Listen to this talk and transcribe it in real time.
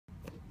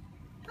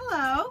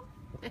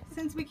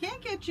since we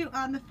can't get you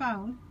on the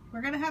phone,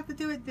 we're going to have to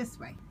do it this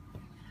way.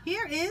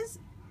 Here is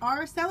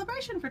our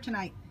celebration for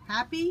tonight.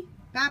 Happy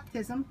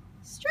Baptism,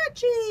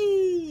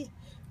 Stretchy!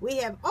 We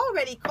have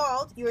already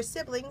called your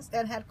siblings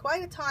and had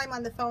quite a time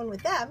on the phone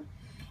with them.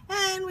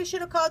 And we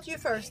should have called you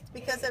first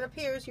because it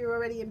appears you're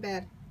already in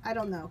bed. I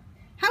don't know.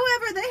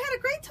 However, they had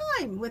a great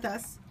time with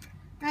us.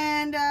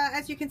 And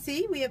as you can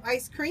see, we have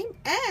ice cream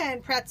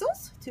and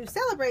pretzels to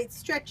celebrate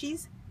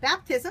Stretchy's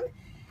baptism.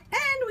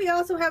 And we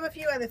also have a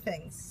few other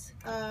things.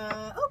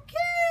 Okay.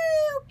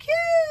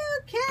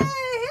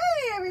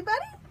 Hey,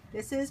 everybody.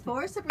 This is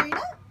for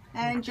Sabrina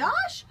and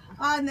Josh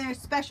on their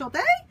special day.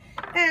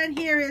 And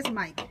here is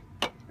Mike.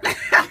 Mike,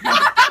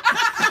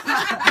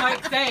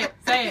 say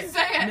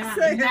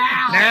it.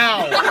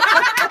 Now.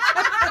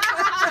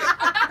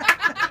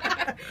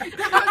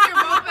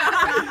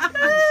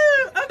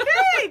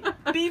 Okay,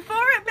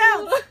 before it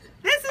melts,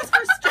 this is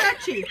for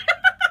Stretchy.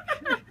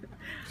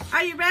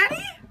 Are you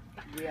ready?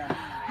 Yeah.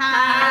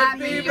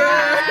 Happy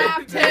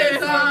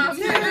baptism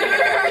to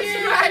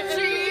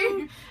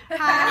Stretchy.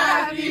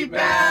 Happy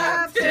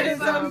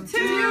baptism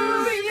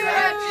to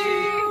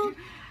Stretchy.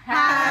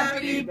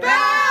 Happy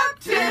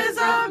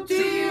baptism,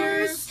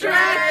 dear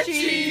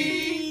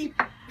Stretchy.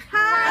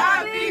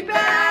 Happy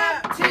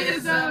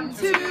baptism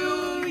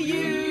to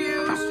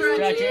you,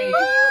 Stretchy.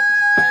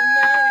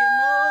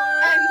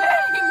 And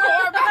many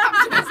more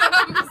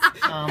baptisms.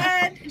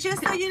 And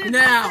just so you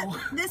know,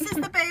 this is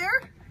the bear.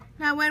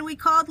 Now, when we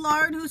called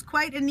Lauren, who's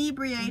quite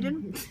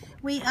inebriated,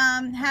 we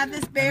have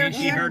this bear And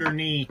then she hurt her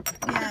knee.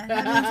 Yeah,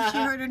 that means that she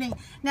hurt her knee.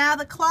 Now,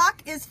 the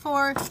clock is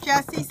for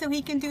Jesse so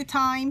he can do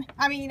time.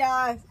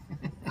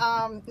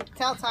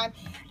 Tell time.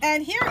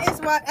 And here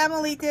is what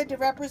Emily did to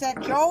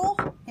represent Joel.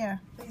 Here,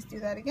 please do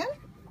that again.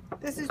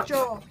 This is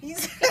Joel.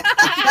 He's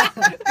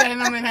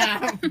Then I'm in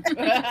half. But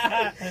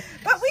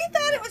we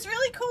thought it was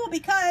really cool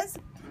because,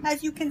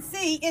 as you can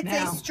see, it's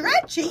a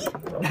stretchy.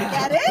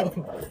 Get it?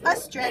 A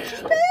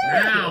stretchy bear.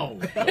 Now.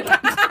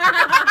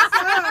 So,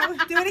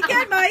 do it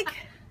again, Mike.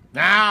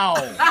 Now.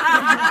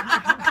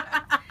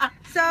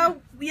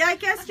 So, yeah, I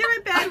guess you're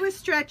in bed with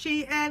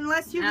Stretchy,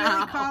 unless you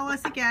really call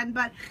us again.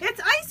 But it's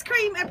ice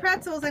cream and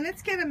pretzels, and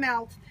it's gonna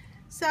melt.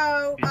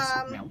 So,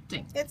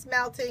 it's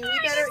melting. We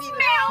better eat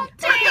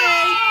it.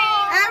 Okay,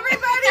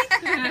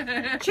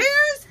 everybody,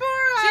 cheers for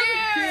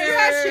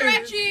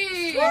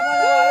Stretchy.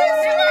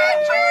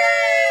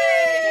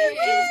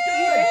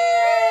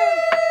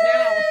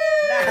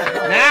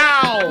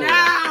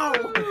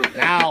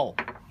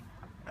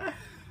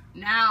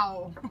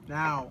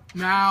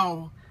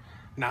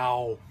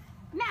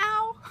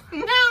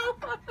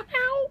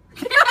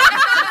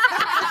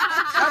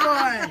 Come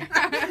on.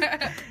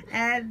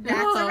 And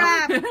that's a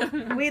wrap.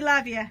 We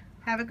love you.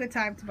 Have a good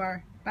time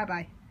tomorrow.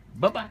 Bye-bye.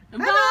 Bye-bye.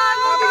 Bye-bye.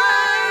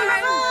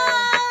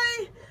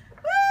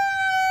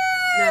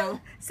 No.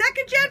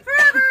 Second gen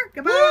forever.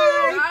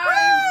 Goodbye.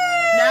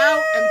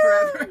 Now and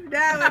forever.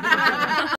 Now and forever.